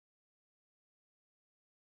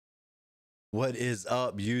What is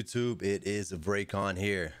up, YouTube? It is Vraycon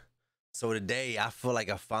here. So today, I feel like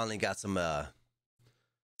I finally got some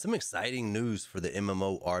exciting news for the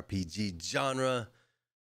MMORPG genre.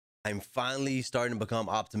 I'm finally starting to become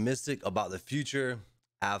optimistic about the future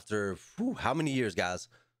after how many years, guys?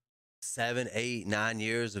 7, 8, 9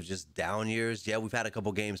 years of just down years. Yeah, we've had a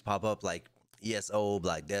couple games pop up like ESO,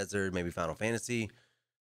 Black Desert, maybe Final Fantasy,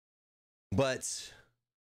 but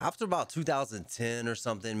after about 2010 or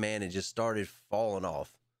something, man, it just started falling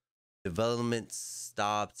off. Development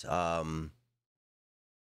stopped.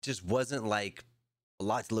 Just wasn't like a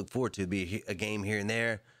lot to look forward to. Be a game here and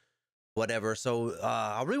there, whatever. So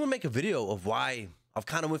I really want to make a video of why I've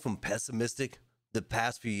kind of went from pessimistic the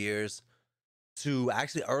past few years to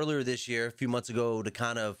actually earlier this year, a few months ago, to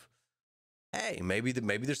kind of, hey, maybe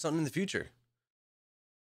there's something in the future.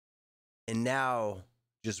 And now,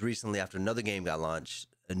 just recently, after another game got launched,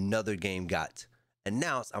 another game got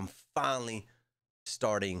announced, I'm finally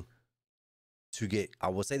starting to get, I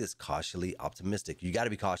will say this, cautiously optimistic. You got to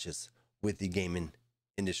be cautious with the gaming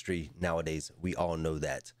industry nowadays. We all know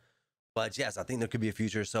that. But yes, I think there could be a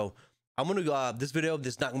future. So I'm going to go, this video,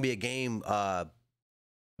 this is not going to be a game. I'm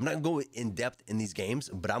not going to go in depth in these games,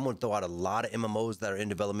 but I'm going to throw out a lot of MMOs that are in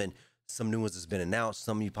development. Some new ones that's been announced,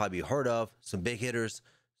 some you probably heard of, some big hitters,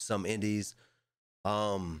 some indies.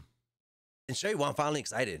 And show you why I'm finally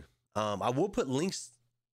excited. I will put links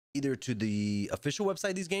either to the official website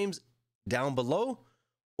of these games down below,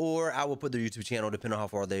 or I will put their YouTube channel depending on how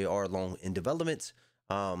far they are along in development.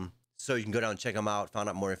 So you can go down and check them out, find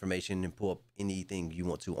out more information, and pull up anything you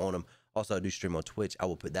want to on them. Also, I do stream on Twitch. I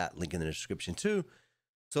will put that link in the description too.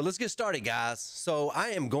 So let's get started, guys. So I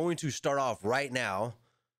am going to start off right now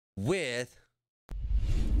with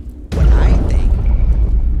what I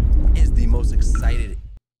think is the most excited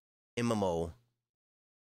MMO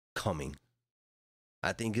coming.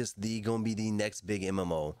 I think it's gonna be the next big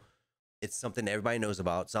MMO. It's something everybody knows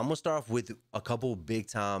about. So I'm gonna start off with a couple big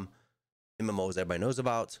time MMOs everybody knows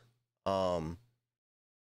about.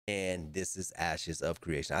 And this is Ashes of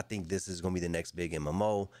Creation. I think this is gonna be the next big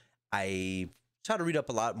MMO. I try to read up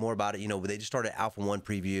a lot more about it. You know, they just started Alpha 1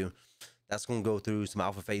 preview. That's gonna go through some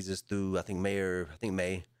alpha phases through I think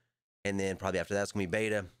May, and then probably after that's gonna be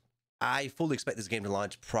beta. I fully expect this game to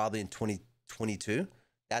launch probably in 2022.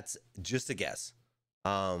 That's just a guess.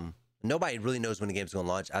 Nobody really knows when the game's going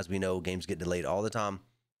to launch. As we know, games get delayed all the time.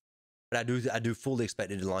 But I do fully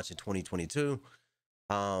expect it to launch in 2022.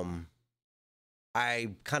 I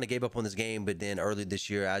kind of gave up on this game, but then earlier this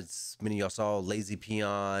year, as many of y'all saw, Lazy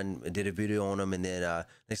Peon did a video on them, and then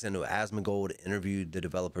next thing I know, Asmongold interviewed the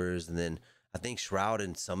developers, and then I think Shroud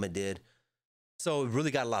and Summit did. So it really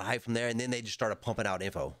got a lot of hype from there, and then they just started pumping out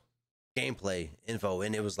gameplay info,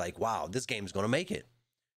 and it was like, wow, this game is going to make it.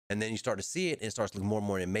 And then you start to see it, and it starts looking more and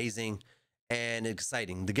more amazing and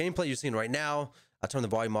exciting. The gameplay you're seeing right now, I turned the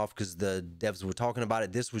volume off because the devs were talking about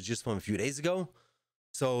it. This was just from a few days ago,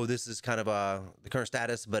 so this is kind of the current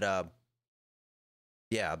status. But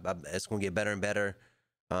yeah, it's going to get better and better.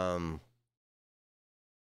 You know,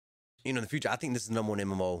 in the future, I think this is the #1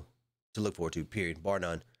 MMO to look forward to. Period, bar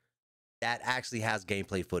none. That actually has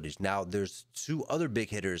gameplay footage. Now, there's 2 other big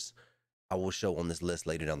hitters I will show on this list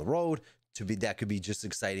later down the road that could be just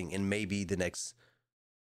exciting, and maybe the next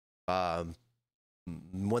one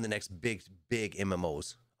of the next big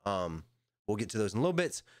MMOs. We'll get to those in a little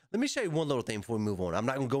bit. Let me show you one little thing before we move on. I'm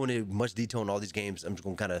not going to go into much detail on all these games. I'm just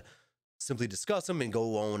going to kind of simply discuss them and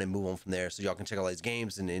go on and move on from there, so y'all can check out all these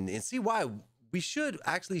games and see why we should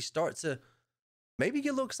actually start to maybe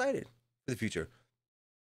get a little excited for the future.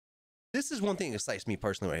 This is one thing that excites me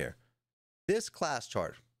personally right here. This class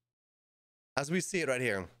chart, as we see it right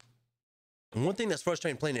here. And one thing that's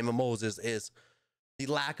frustrating playing MMOs is the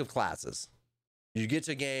lack of classes. You get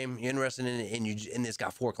to a game, you're interested in it, and it's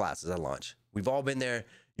got 4 classes at launch. We've all been there.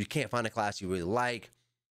 You can't find a class you really like.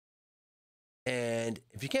 And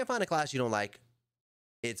if you can't find a class you don't like,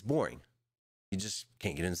 it's boring. You just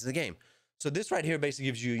can't get into the game. So this right here basically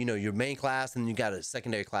gives you, you know, your main class, and you got a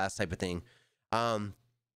secondary class type of thing.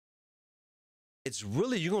 It's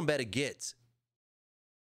really, you're going to better get,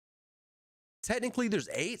 technically there's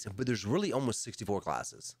 8, but there's really almost 64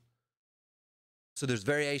 classes. So there's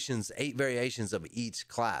 8 variations of each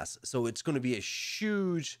class. So it's going to be a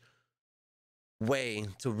huge way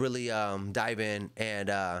to really dive in and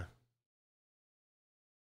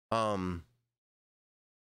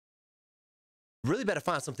really better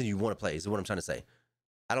find something you want to play is what I'm trying to say.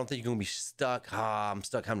 I don't think you're going to be stuck. I'm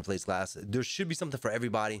stuck having to play this class. There should be something for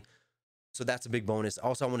everybody. So that's a big bonus.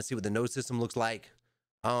 Also, I want to see what the node system looks like.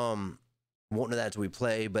 Won't know that until we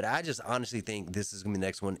play, but I just honestly think this is gonna be the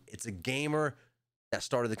next one. It's a gamer that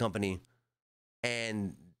started the company.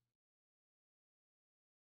 And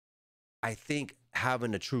I think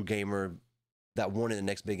having a true gamer that wanted the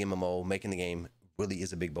next big MMO, making the game, really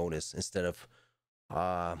is a big bonus instead of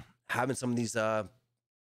having some of these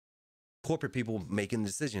corporate people making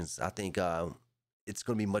decisions. I think it's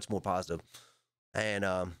going to be much more positive. And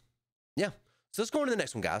yeah, so let's go on to the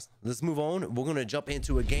next one, guys. Let's move on. We're going to jump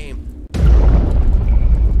into a game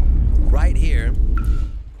right here.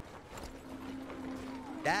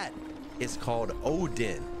 That is called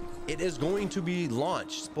Odin. It is going to be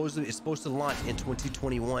launched. Supposedly, it's supposed to launch in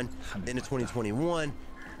 2021, then in 2021.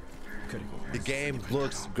 The game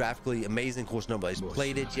looks graphically amazing. Of course, nobody's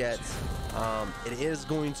played it yet. It is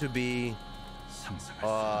going to be,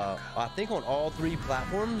 I think, on all 3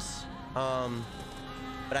 platforms.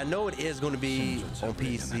 But I know it is going to be on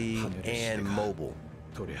PC and mobile.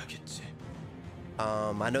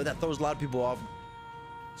 I know that throws a lot of people off,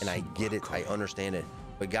 and I get it. I understand it.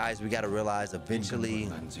 But guys, we got to realize eventually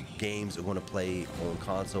games are going to play on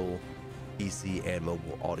console, PC, and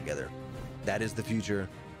mobile all together. That is the future.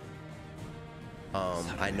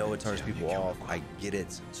 I know it turns people off. I get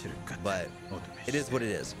it, but it is what it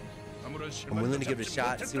is. I'm willing to give it a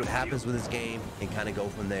shot, see what happens with this game, and kind of go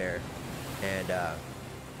from there. And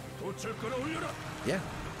yeah,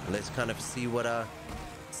 let's kind of see what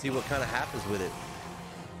kind of happens with it.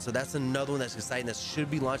 So that's another one that's exciting. That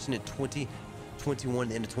should be launching in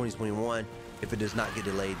 2021 into 2021. If it does not get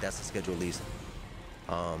delayed, that's the schedule at least.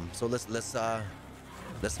 So let's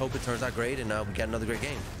hope it turns out great, and we got another great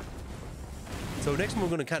game. So next one we're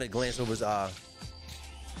going to kind of glance over is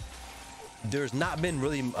there's not been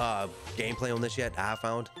really gameplay on this yet. I have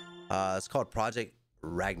found it's called Project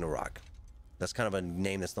Ragnarok. That's kind of a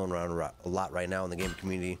name that's thrown around a lot right now in the game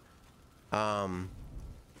community. As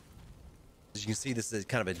you can see, this is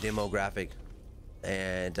kind of a demo graphic,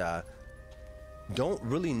 and don't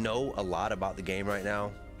really know a lot about the game right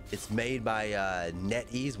now. It's made by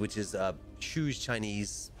NetEase, which is a huge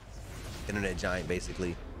Chinese internet giant,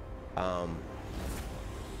 basically.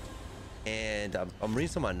 And I'm reading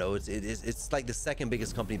some of my notes. It's like the second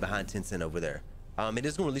biggest company behind Tencent over there. It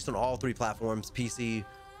is going to release on all 3 platforms: PC,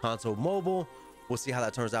 console, mobile. We'll see how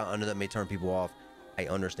that turns out. I know that may turn people off. I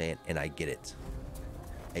understand, and I get it.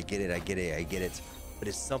 I get it. But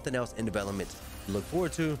it's something else in development to look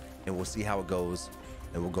forward to, and we'll see how it goes,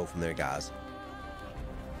 and we'll go from there, guys.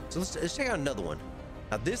 So let's check out another one.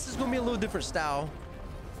 Now this is going to be a little different style.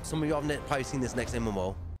 Some of y'all have probably seen this next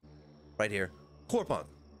MMO right here, Corepunk.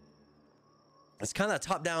 It's kind of a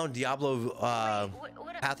top-down Diablo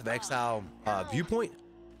Path of Exile viewpoint.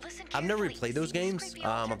 I've never really played those games.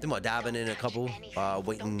 I'm thinking about diving in a couple,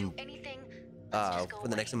 waiting for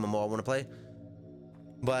the next MMO I want to play.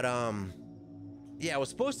 But yeah, it was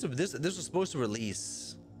supposed to. This was supposed to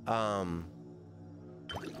release. I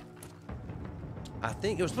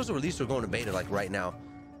think it was supposed to release or go into beta like right now.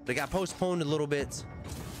 But it got postponed a little bit.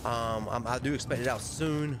 I do expect it out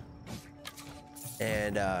soon,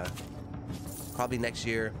 and probably next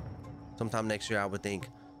year, sometime next year, I would think.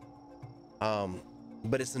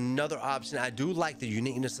 But it's another option. I do like the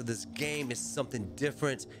uniqueness of this game. It's something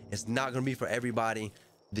different. It's not going to be for everybody.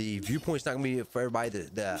 The viewpoint's not going to be for everybody.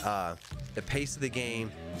 The pace of the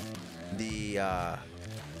game,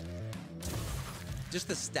 just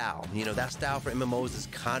the style. You know, that style for MMOs is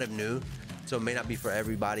kind of new, so it may not be for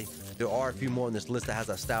everybody. There are a few more on this list that has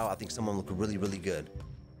that style. I think some of them look really, really good.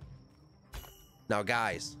 Now,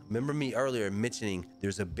 guys, remember me earlier mentioning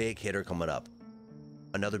there's a big hitter coming up.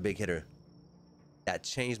 Another big hitter that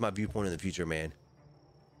changed my viewpoint in the future, man.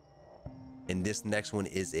 And this next one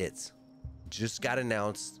is it. Just got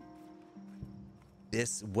announced.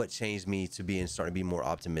 This what changed me to being starting to be more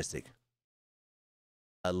optimistic.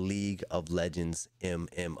 A League of Legends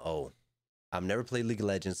MMO. I've never played League of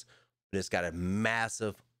Legends, but it's got a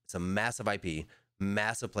massive IP,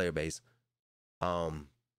 massive player base.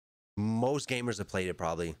 Most gamers have played it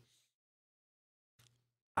probably.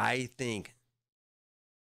 I think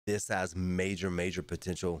this has major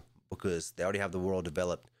potential because they already have the world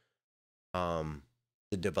developed.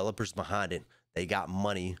 The developers behind it, they got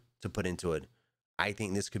money to put into it. I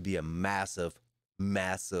think this could be a massive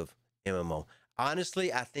MMO.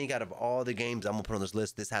 Honestly, I think out of all the games I'm gonna put on this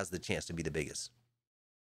list, this has the chance to be the biggest.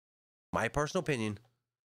 My personal opinion,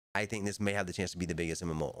 I think this may have the chance to be the biggest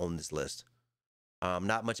MMO on this list.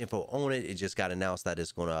 Not much info on it. It just got announced that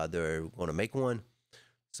it's gonna they're gonna make one.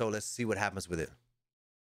 So let's see what happens with it.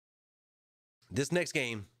 This next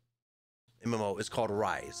game, MMO, is called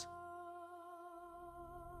Rise.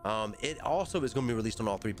 It also is going to be released on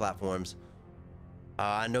all 3 platforms.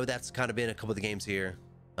 I know that's kind of been a couple of the games here.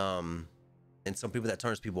 and some people that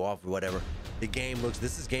turns people off or whatever. The game looks,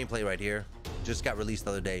 this is gameplay right here. Just got released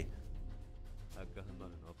the other day.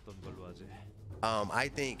 I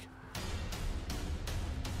think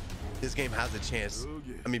this game has a chance.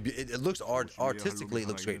 I mean, it looks artistically, it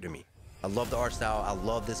looks great to me. I love the art style. I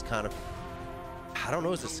love this kind of, I don't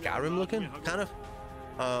know, is it Skyrim looking? Kind of.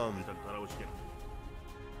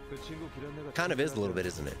 Kind of is a little bit,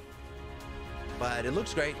 isn't it? But it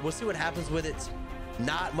looks great. We'll see what happens with it.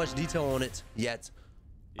 Not much detail on it yet.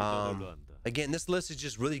 Again, this list is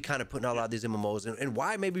just really kind of putting out a lot of these MMOs, and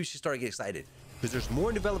why maybe we should start to get excited, because there's more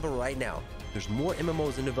in development right now. There's more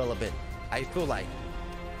MMOs in development, I feel like,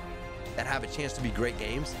 that have a chance to be great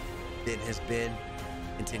games than has been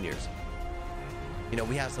in 10 years. You know,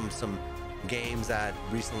 we have some games that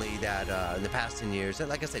recently that in the past 10 years,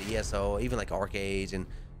 like I said, ESO, even like Arcade and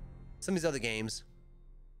some of these other games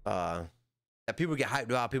that people get hyped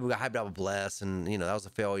about. People got hyped about with Bless, and you know, that was a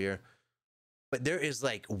failure. But there is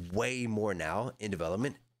like way more now in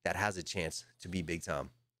development that has a chance to be big time.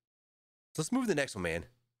 So let's move to the next one, man.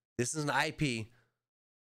 This is an IP.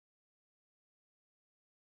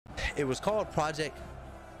 It was called Project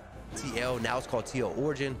TL. Now it's called TL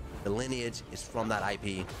Origin. The lineage is from that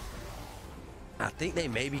IP. I think they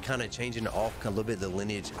may be kind of changing off a little bit the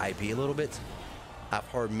lineage IP a little bit. I've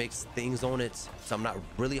heard mixed things on it, so I'm not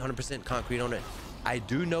really 100% concrete on it. I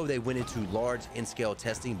do know they went into large in-scale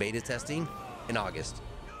testing, beta testing in August.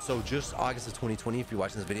 So just August of 2020, if you're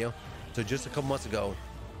watching this video. So just a couple months ago,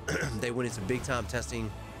 they went into big time testing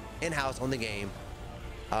in-house on the game.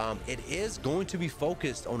 It is going to be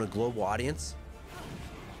focused on a global audience.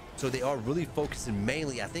 So they are really focusing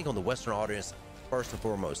mainly, I think, on the Western audience first and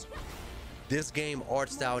foremost. This game, art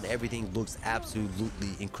style and everything looks absolutely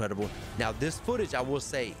incredible. Now, this footage, I will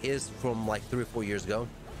say, is from like 3 or 4 years ago.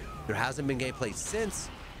 There hasn't been gameplay since,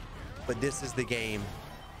 but this is the game.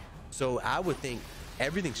 So I would think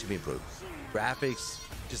everything should be improved. Graphics,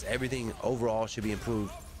 just everything overall should be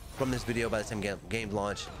improved from this video by the time game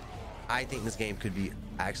launch. I think this game could be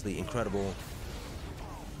actually incredible.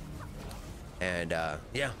 And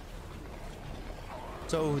yeah.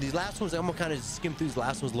 So these last ones, I'm gonna kind of skim through these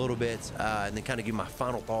last ones a little bit and then kind of give my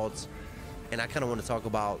final thoughts. And I kind of want to talk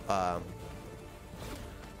about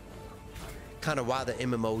kind of why the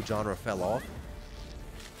MMO genre fell off,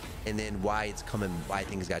 and then why it's coming, why I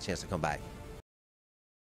think it's got a chance to come back.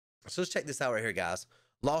 So let's check this out right here, guys.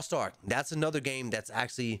 Lost Ark. That's another game that's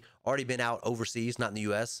actually already been out overseas, not in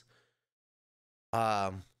the US.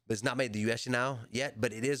 But it's not made in the US now yet,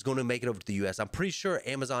 but it is going to make it over to the US. I'm pretty sure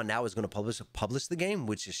Amazon now is going to publish the game,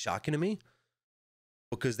 which is shocking to me,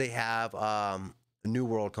 because they have New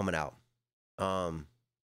World coming out. And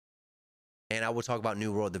I will talk about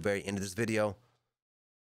New World at the very end of this video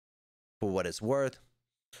for what it's worth.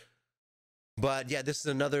 But yeah, this is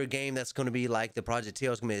another game that's going to be like the Project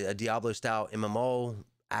TL. It's going to be a Diablo style MMO.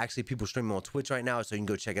 Actually, people streaming on Twitch right now, so you can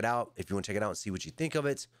go check it out if you want to check it out and see what you think of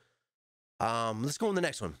it. Let's go on the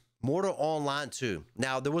next one. Mortal Online 2.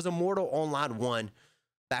 Now, there was a Mortal Online 1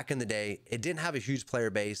 back in the day. It didn't have a huge player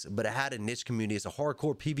base, but it had a niche community. It's a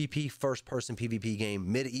hardcore PvP, first-person PvP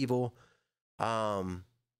game, medieval. Like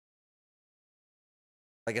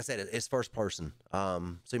I said, it's first person.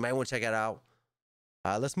 So you might want to check it out.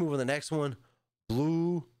 Let's move on to the next one.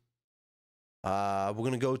 Blue. We're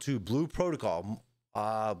going to go to Blue Protocol.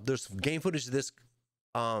 There's game footage of this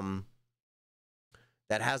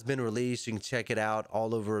that has been released. You can check it out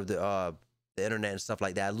all over the internet and stuff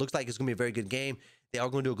like that. It looks like it's going to be a very good game. They are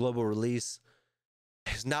going to do a global release.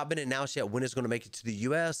 It's not been announced yet when it's going to make it to the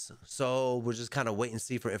US, so we're just kind of wait and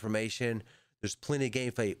see for information. There's plenty of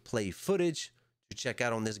gameplay footage to check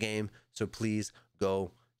out on this game, so please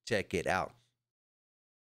go check it out.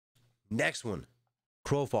 Next one,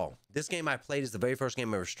 Crowfall. This game I played is the very first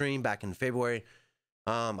game I ever streamed back in February.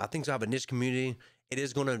 I think it'll have a niche community. It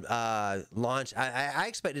is going to launch. I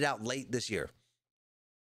expect it out late this year.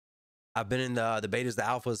 I've been in the betas, the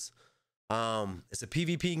alphas. It's a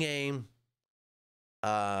PvP game.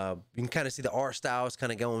 You can kind of see the art style. It's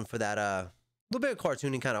kind of going for that little bit of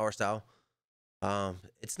cartooning kind of art style.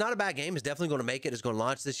 It's not a bad game. It's definitely going to make it. It's going to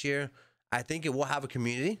launch this year. I think it will have a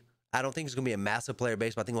community. I don't think it's going to be a massive player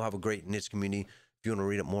base, but I think we'll have a great niche community if you want to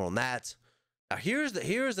read up more on that. Now,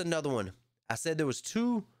 here's another one. I said there was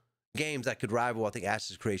 2 games that could rival, I think,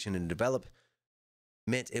 Ash's creation and development,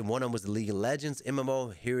 and one of them was the League of Legends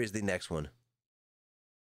MMO. Here is the next one.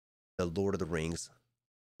 The Lord of the Rings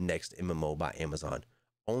next MMO by Amazon.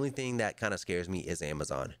 Only thing that kind of scares me is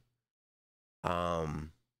Amazon.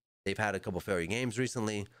 They've had a couple failure games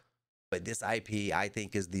recently, but this IP, I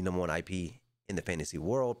think, is the #1 IP in the fantasy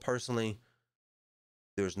world. Personally,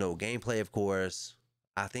 there's no gameplay, of course.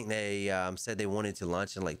 I think they said they wanted to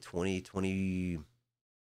launch in like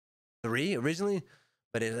 2023 originally,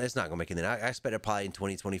 but it's not gonna make it then. I expect it probably in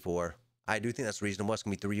 2024. I do think that's reasonable. It's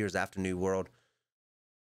gonna be 3 years after New World,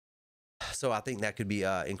 so I think that could be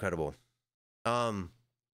incredible. And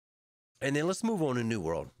then let's move on to New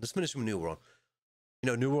World. Let's finish with New World. You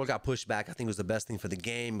know, New World got pushed back. I think it was the best thing for the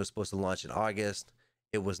game. It was supposed to launch in August.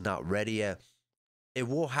 It was not ready yet. It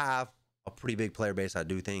will have a pretty big player base, I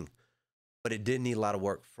do think, but it did need a lot of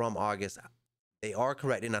work from August. They are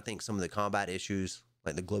correcting, I think, some of the combat issues,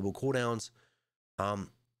 like the global cooldowns.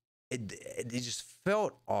 It just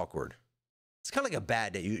felt awkward. It's kind of like a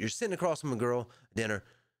bad day. You're sitting across from a girl at dinner,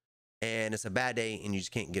 and it's a bad day, and you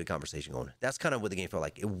just can't get a conversation going. That's kind of what the game felt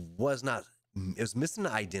like. It was missing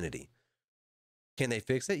the identity. Can they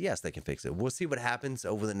fix it? Yes, they can fix it. We'll see what happens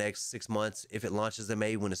over the next 6 months. If it launches in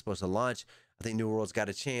May when it's supposed to launch, I think New World's got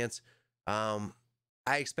a chance. I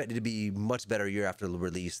expect it to be much better a year after the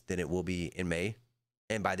release than it will be in May.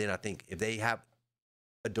 And by then, I think if they have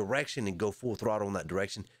a direction and go full throttle in that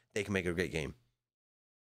direction, they can make a great game.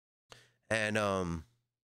 And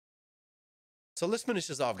so let's finish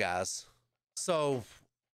this off, guys. So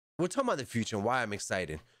we're talking about the future and why I'm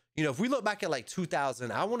excited. You know, if we look back at like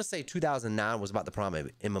 2000, I want to say 2009 was about the prime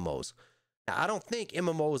of MMOs. Now, I don't think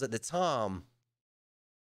MMOs at the time,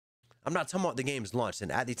 I'm not talking about the games launched.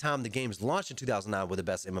 And at the time the games launched in 2009 were the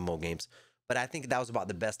best MMO games. But I think that was about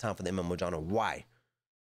the best time for the MMO genre. Why?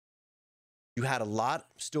 You had a lot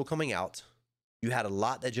still coming out. You had a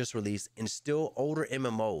lot that just released. And still older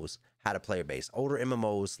MMOs had a player base. Older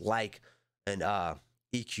MMOs like an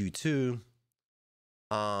EQ2.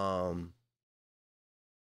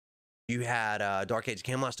 You had Dark Age of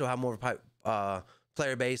Camelot still have more of a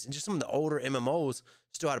player base, and just some of the older MMOs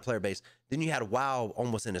still had a player base. Then you had WoW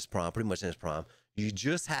almost in its prime, pretty much in its prime. You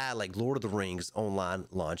just had like Lord of the Rings online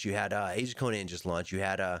launch. You had Age of Conan just launch. You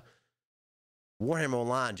had Warhammer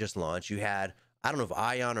Online just launched. You had, I don't know if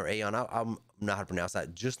Ion or Aeon, I'm not how to pronounce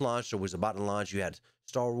that, just launched or was about to launch. You had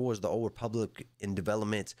Star Wars, The Old Republic in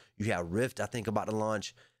development. You had Rift, I think, about to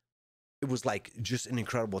launch. It was like just an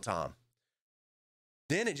incredible time.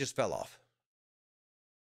 Then it just fell off.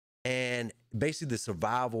 And basically the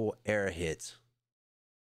survival era hits.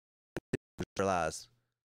 Realize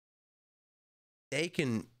they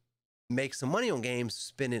can make some money on games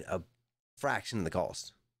spending a fraction of the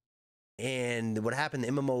cost. And what happened, the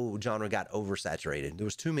MMO genre got oversaturated. There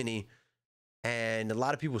was too many, and a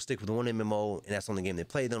lot of people stick with one MMO, and that's the only game they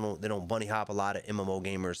play. They don't bunny hop a lot of MMO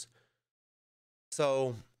gamers.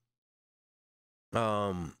 So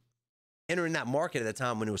entering that market at the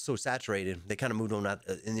time when it was so saturated, they kind of moved on that.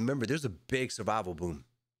 And remember, there's a big survival boom.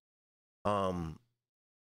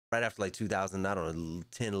 Right after like 2000, I don't know,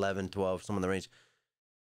 10, 11, 12, some in the range.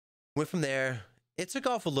 Went from there. It took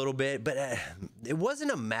off a little bit, but it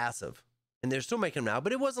wasn't a massive, and they're still making them now,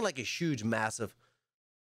 but it wasn't like a huge, massive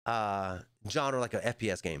genre like an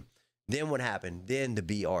FPS game. Then what happened? Then the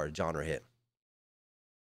BR genre hit.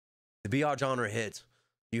 The BR genre hit.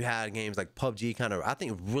 You had games like PUBG kind of, I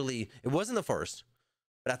think really, it wasn't the first,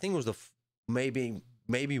 but I think it was the maybe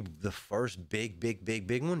the first big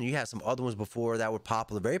one. You had some other ones before that were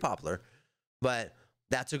popular, very popular, but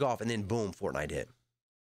that took off, and then boom, Fortnite hit.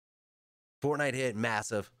 Fortnite hit,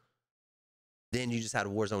 massive. Then you just had a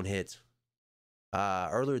Warzone hit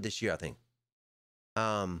earlier this year, I think.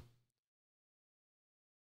 But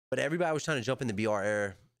everybody was trying to jump in the BR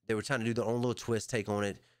era. They were trying to do their own little twist take on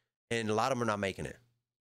it, and a lot of them are not making it.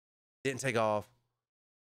 Didn't take off.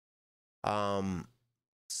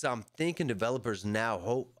 So I'm thinking developers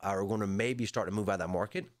now are going to maybe start to move out of that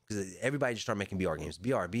market, because everybody just started making BR games.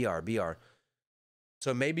 BR.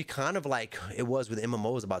 So maybe kind of like it was with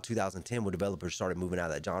MMOs about 2010, where developers started moving out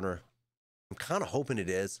of that genre. I'm kind of hoping it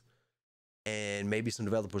is. And maybe some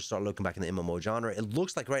developers start looking back in the MMO genre. It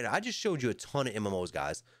looks like right now, I just showed you a ton of MMOs,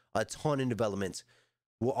 guys. A ton in development.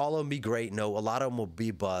 Will all of them be great? No, a lot of them will be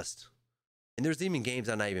bust. And there's even games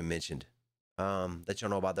I not even mentioned that y'all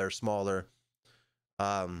know about. They're smaller.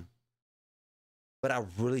 But I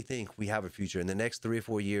really think we have a future. In the next 3 or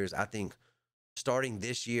 4 years, I think starting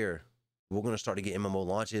this year, we're going to start to get MMO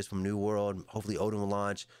launches from New World. Hopefully Odin will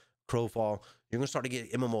launch. Crowfall. You're going to start to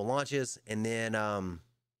get MMO launches. And then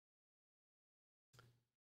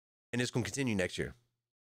and it's going to continue next year.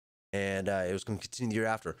 And it was going to continue the year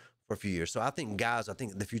after for a few years. So I think, guys, I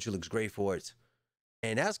think the future looks great for it.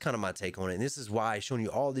 And that's kind of my take on it. And this is why I'm showing you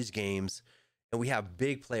all these games. And we have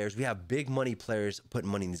big players. We have big money players putting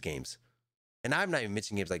money in these games. And I'm not even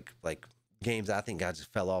mentioning games like games that I think guys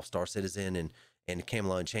just fell off. Star Citizen and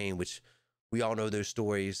Camelot Unchained, which we all know those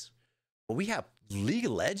stories. But we have League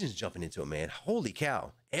of Legends jumping into it, man. Holy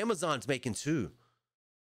cow. Amazon's making 2.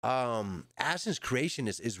 Ashen's creation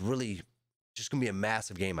is really just gonna be a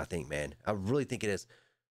massive game, I think, man. I really think it is.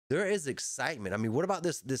 There is excitement. I mean, what about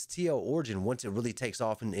this TL Origin once it really takes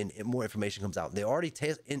off and more information comes out? They already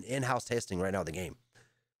in-house testing right now the game.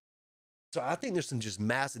 So I think there's some just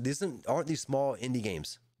massive, aren't these small indie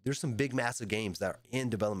games. There's some big, massive games that are in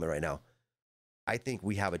development right now. I think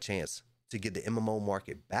we have a chance to get the MMO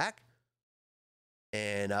market back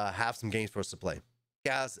and have some games for us to play.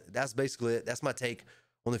 Guys, that's basically it. That's my take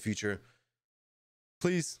on the future.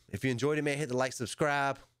 Please, if you enjoyed it, man, hit the like,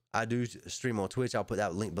 subscribe. I do stream on Twitch. I'll put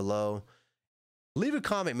that link below. Leave a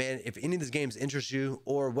comment, man, if any of these games interest you,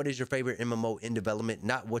 or what is your favorite MMO in development,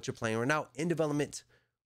 not what you're playing right now, in development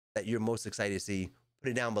that you're most excited to see. Put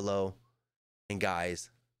it down below. And guys,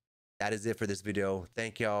 that is it for this video.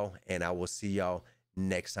 Thank y'all, and I will see y'all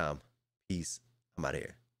next time. Peace. I'm out of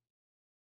here.